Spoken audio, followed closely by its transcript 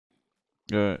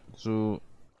Alright, so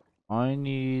I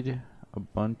need a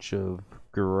bunch of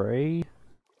gray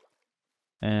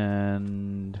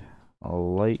and a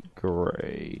light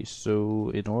gray.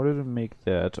 So in order to make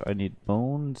that, I need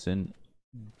bones and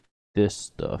this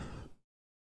stuff.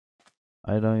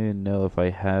 I don't even know if I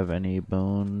have any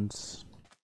bones.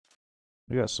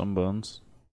 We got some bones.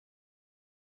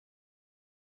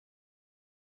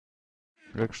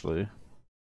 Actually,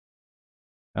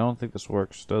 I don't think this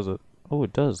works, does it? Oh,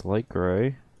 it does. Light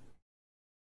gray.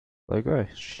 Light gray.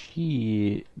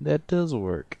 Shit, that does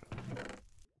work.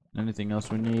 Anything else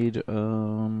we need?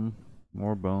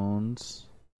 More bones.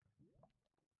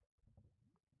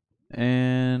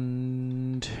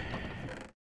 And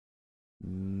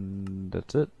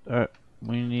that's it. Alright,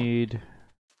 we need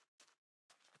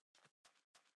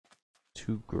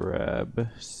to grab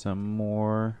some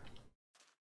more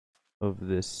of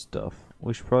this stuff.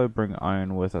 We should probably bring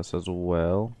iron with us as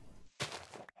well.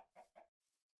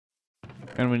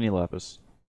 And we need lapis.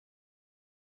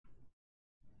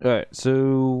 Alright,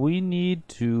 so we need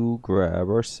to grab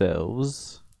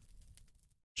ourselves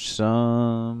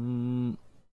some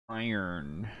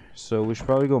iron. So we should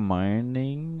probably go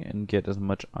mining and get as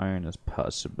much iron as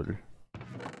possible.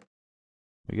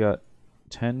 We got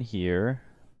 10 here.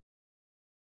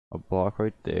 A block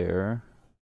right there.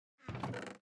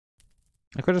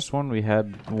 I could have sworn we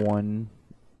had one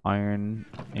iron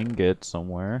ingot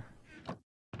somewhere.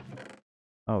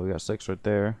 Oh, we got 6 right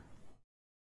there.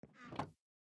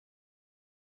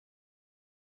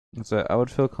 So I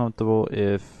would feel comfortable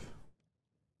if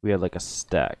we had like a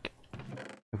stack.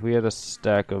 If we had a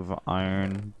stack of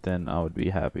iron, then I would be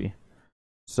happy.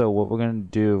 So what we're gonna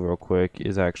do real quick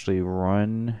is actually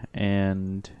run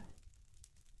and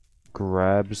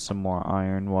grab some more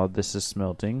iron while this is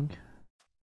smelting.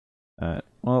 Alright,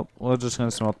 well, we're just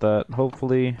gonna smelt that.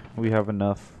 Hopefully we have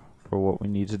enough for what we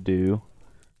need to do.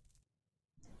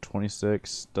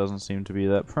 26 doesn't seem to be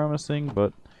that promising,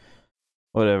 but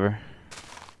whatever.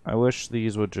 I wish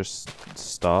these would just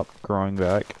stop growing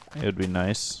back. It would be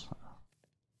nice.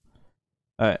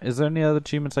 Alright, is there any other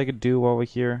achievements I could do while we're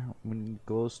here? We need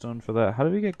glowstone for that. How do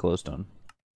we get glowstone?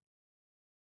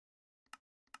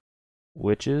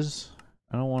 Witches?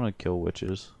 I don't want to kill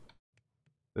witches.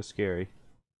 They're scary.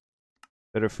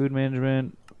 Better food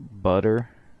management. Butter.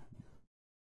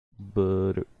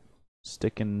 Butter.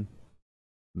 Sticking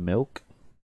milk?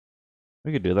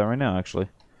 We could do that right now, actually.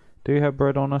 Do we have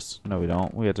bread on us? No, we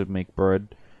don't. We had to make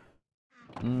bread.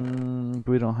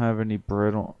 We don't have any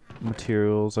bread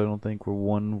materials. I don't think we're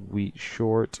 1 wheat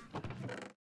short.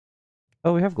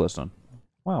 Oh, we have glowstone.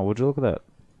 Wow, would you look at that?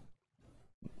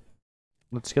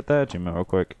 Let's get that achievement real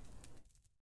quick.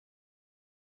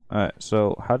 Alright,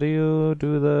 so how do you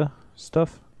do the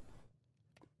stuff?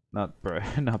 Not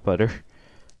bread, not butter.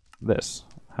 This.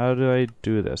 How do I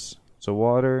do this? So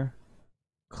water,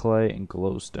 clay, and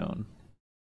glowstone.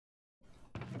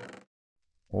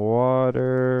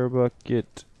 Water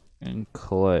bucket and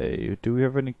clay. Do we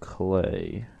have any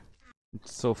clay?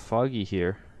 It's so foggy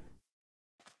here.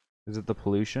 Is it the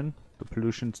pollution? The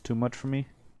pollution's too much for me?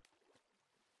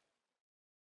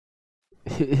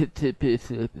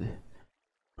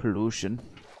 Pollution.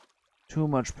 Too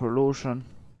much pollution.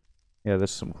 Yeah,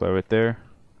 there's some clay right there.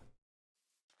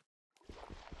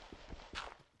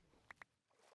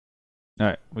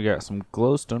 Alright, we got some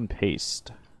glowstone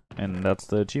paste. And that's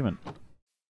the achievement.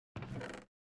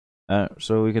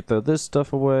 So we could throw this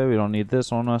stuff away. We don't need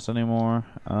this on us anymore.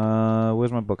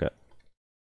 Where's my book at?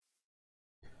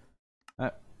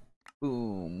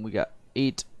 Boom. We got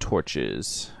 8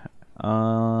 torches.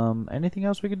 Anything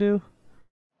else we could do?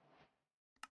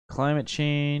 Climate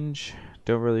change.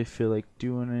 Don't really feel like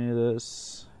doing any of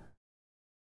this.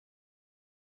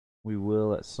 We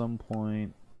will at some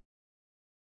point.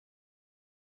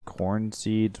 Corn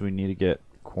seeds. We need to get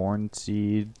corn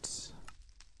seeds.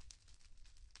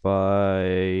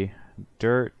 By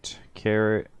dirt,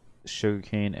 carrot,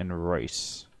 sugarcane, and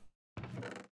rice.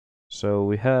 So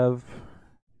we have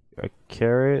a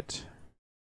carrot,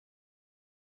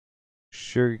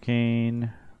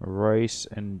 sugarcane, rice,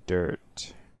 and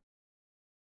dirt.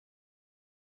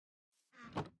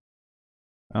 I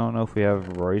don't know if we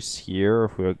have rice here or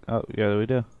if we. Oh, yeah, we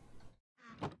do.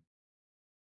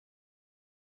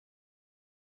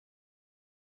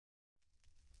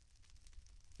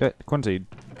 Okay, corn seed.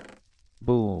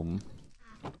 Boom.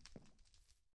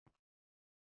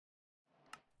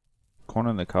 Corn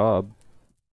on the cob.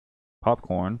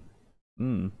 Popcorn.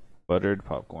 Buttered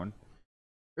popcorn.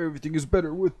 Everything is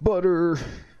better with butter.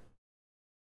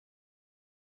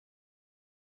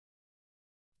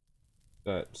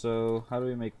 Alright, so how do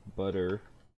we make butter?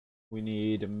 We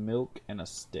need milk and a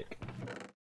stick.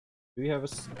 Do we have a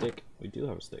stick? We do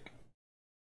have a stick.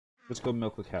 Let's go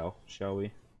milk a cow, shall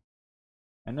we?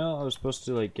 I know I was supposed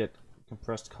to like get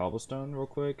compressed cobblestone real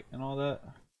quick and all that.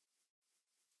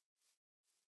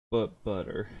 But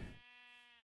butter.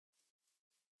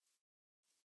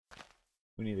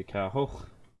 We need a cow.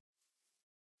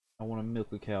 I want to milk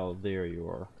a cow. There you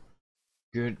are.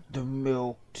 Get the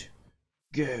milked.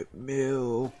 Get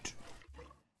milked.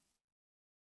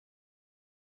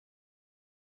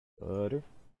 Butter.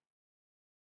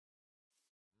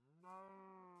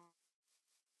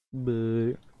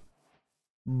 Butter.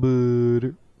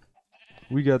 Butter.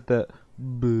 We got that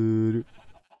butter.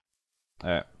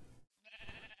 Alright.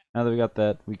 Now that we got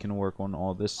that, we can work on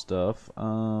all this stuff.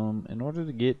 In order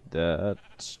to get that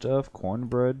stuff,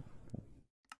 cornbread.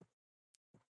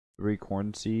 3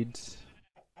 corn seeds.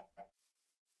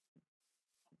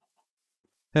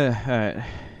 Alright.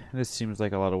 This seems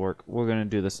like a lot of work. We're gonna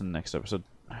do this in the next episode.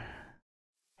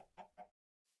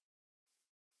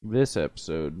 This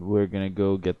episode, we're gonna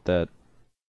go get that.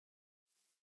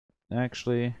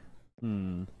 Actually,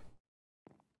 that's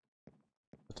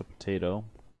a potato.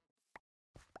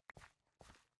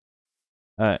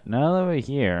 Alright, now that we're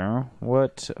here,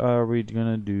 what are we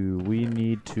gonna do? We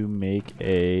need to make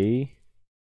a...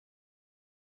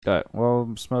 Alright,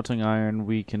 well, smelting iron,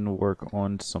 we can work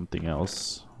on something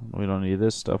else. We don't need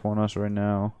this stuff on us right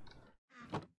now.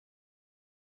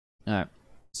 Alright,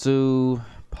 so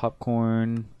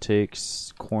popcorn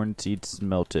takes corn seeds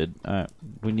melted. Alright,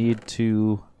 we need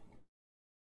to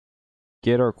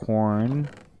get our corn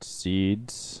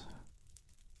seeds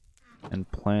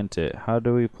and plant it. How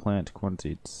do we plant corn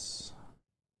seeds?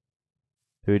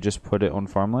 Do we just put it on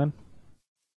farmland?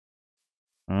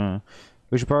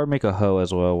 We should probably make a hoe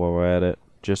as well while we're at it,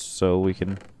 just so we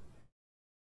can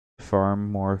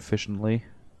farm more efficiently.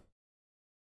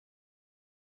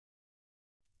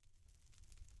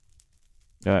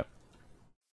 Alright.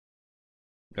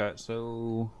 Alright,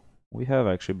 so we have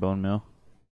actually bone meal.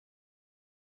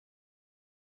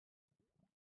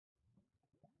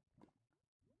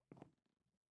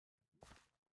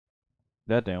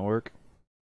 That didn't work.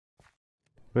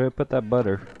 Where did I put that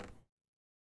butter?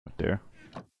 Right there.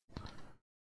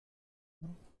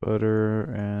 Butter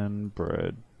and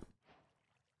bread.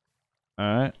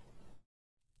 Alright.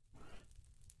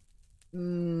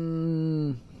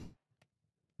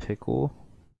 Pickle.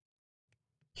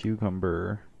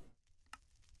 Cucumber.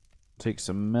 Take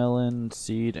some melon,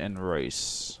 seed, and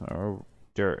rice. Or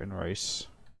dirt and rice.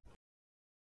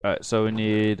 Alright, so we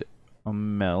need a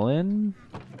melon.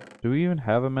 Do we even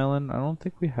have a melon? I don't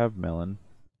think we have melon.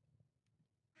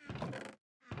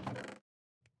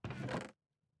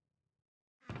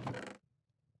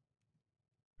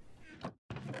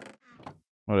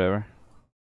 Whatever.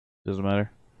 Doesn't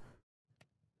matter.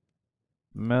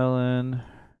 Melon.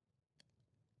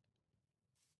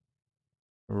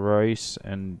 Rice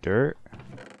and dirt.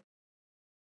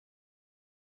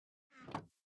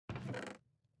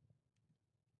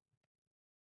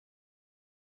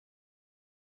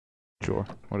 Sure,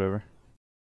 whatever.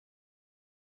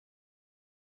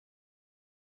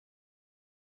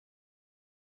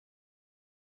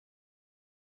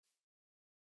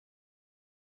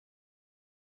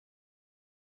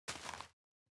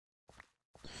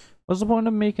 What's the point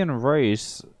of making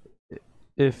rice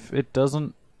if it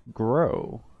doesn't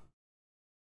grow?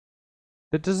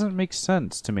 That doesn't make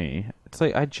sense to me. It's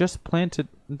like I just planted,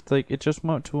 it's like it just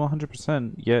went to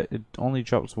 100%, yet it only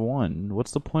drops 1.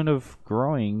 What's the point of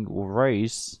growing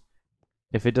rice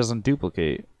if it doesn't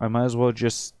duplicate? I might as well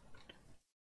just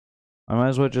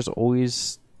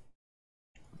always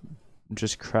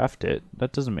just craft it.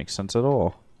 That doesn't make sense at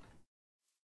all.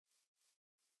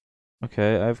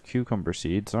 Okay, I have cucumber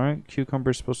seeds. Aren't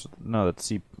cucumbers supposed to... No, that's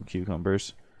sea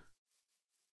cucumbers.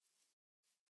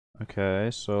 Okay,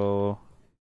 so...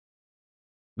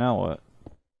 Now what?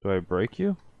 Do I break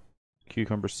you?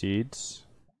 Cucumber seeds.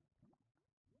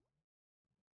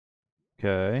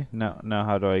 Okay, now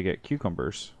how do I get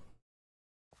cucumbers?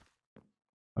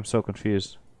 I'm so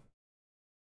confused.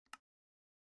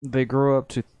 They grow up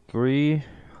to 3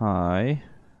 high.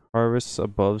 Harvests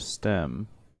above stem.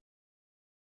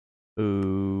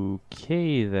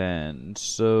 Okay then,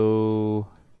 so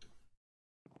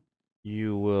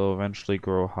you will eventually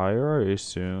grow higher, I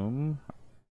assume.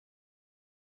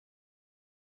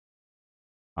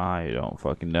 I don't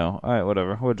fucking know. Alright,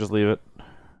 whatever. We'll just leave it.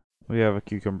 We have a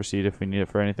cucumber seed if we need it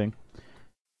for anything.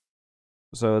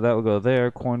 So that will go there.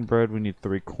 Cornbread, we need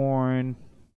 3 corn.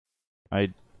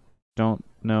 I don't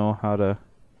know how to...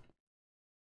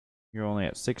 You're only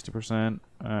at 60%.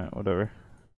 Alright, whatever.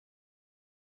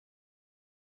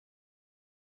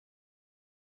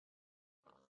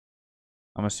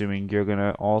 I'm assuming you're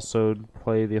gonna also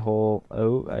play the whole,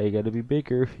 oh, I gotta be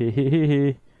bigger,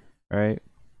 right?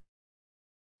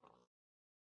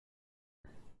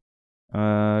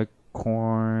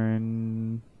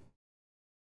 Corn.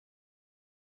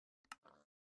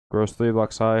 Grows 3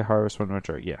 blocks high, harvest when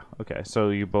mature. Yeah, okay. So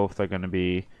you both are gonna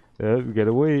be, we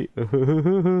gotta wait.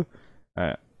 Alright.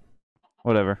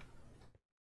 Whatever.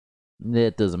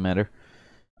 It doesn't matter.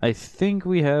 I think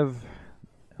we have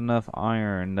enough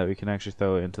iron that we can actually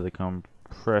throw it into the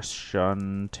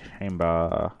compression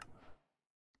chamber.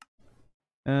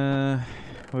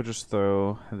 We'll just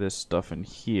throw this stuff in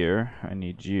here. I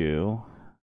need you.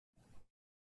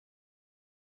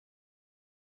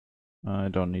 I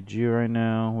don't need you right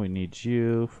now. We need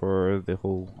you for the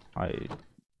whole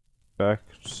back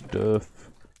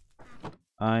stuff.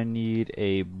 I need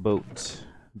a boat.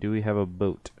 Do we have a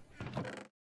boat?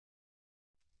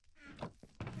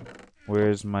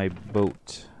 Where's my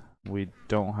boat? We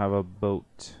don't have a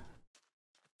boat.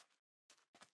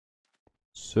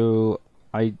 So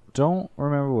I don't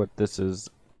remember what this is.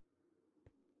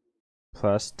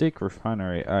 Plastic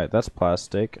refinery. Alright, that's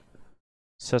plastic.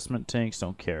 Assessment tanks,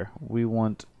 don't care. We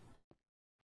want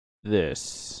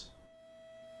this.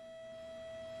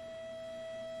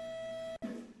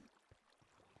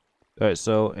 Alright,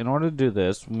 so in order to do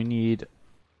this, we need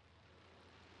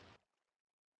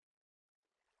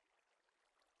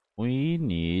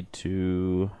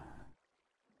to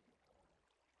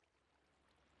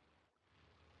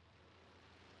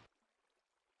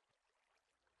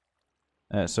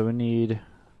so we need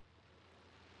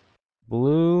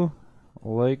blue,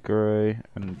 light gray,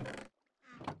 and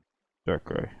dark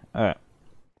gray. Alright.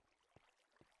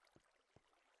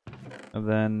 And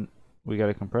then we got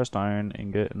a compressed iron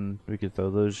ingot, and we could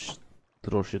throw those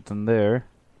little shits in there.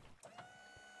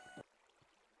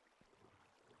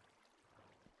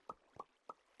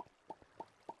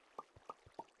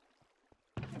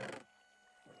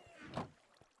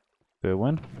 Do I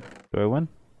win? Do I win?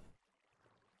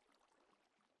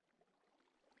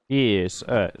 Yes.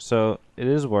 Alright, so it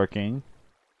is working.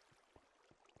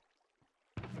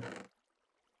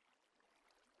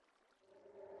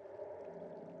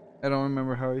 I don't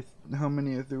remember how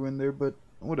many I threw in there, but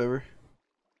whatever.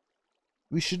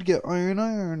 We should get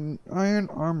iron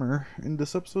armor in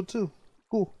this episode too.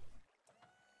 Cool.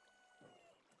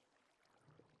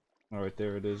 Alright,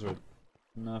 there it is. Right.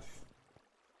 Enough.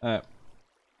 Alright.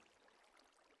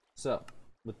 So,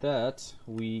 with that,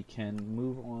 we can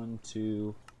move on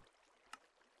to...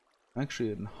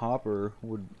 Actually, in Hopper,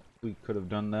 we could have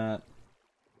done that.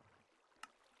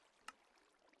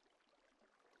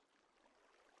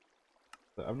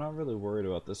 But I'm not really worried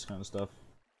about this kind of stuff.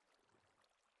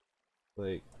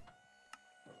 Like,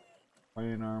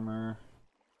 iron armor,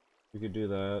 we could do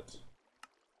that.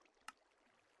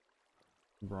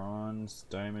 Bronze,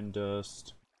 diamond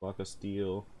dust, block of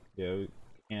steel. Yeah, we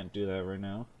can't do that right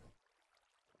now.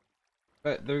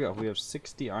 Alright, there we go. We have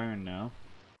 60 iron now.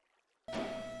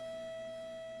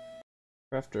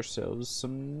 Craft ourselves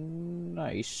some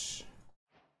nice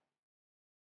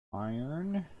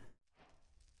iron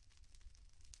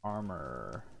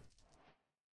armor.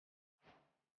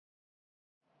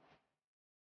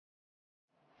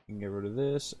 We can get rid of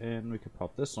this, and we can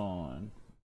pop this on.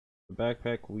 The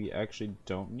backpack we actually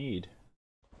don't need.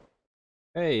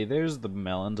 Hey, there's the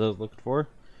melons I was looking for.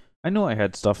 I know I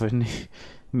had stuff in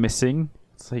missing.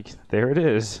 It's like, there it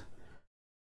is.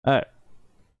 I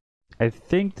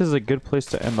think this is a good place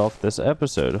to end off this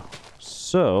episode.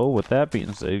 So, with that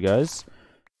being said, guys,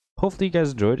 hopefully you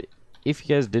guys enjoyed. If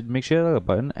you guys did, make sure you hit the like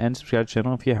button and subscribe to the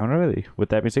channel if you haven't already. With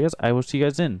that being said, guys, I will see you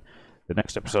guys in the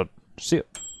next episode. See you.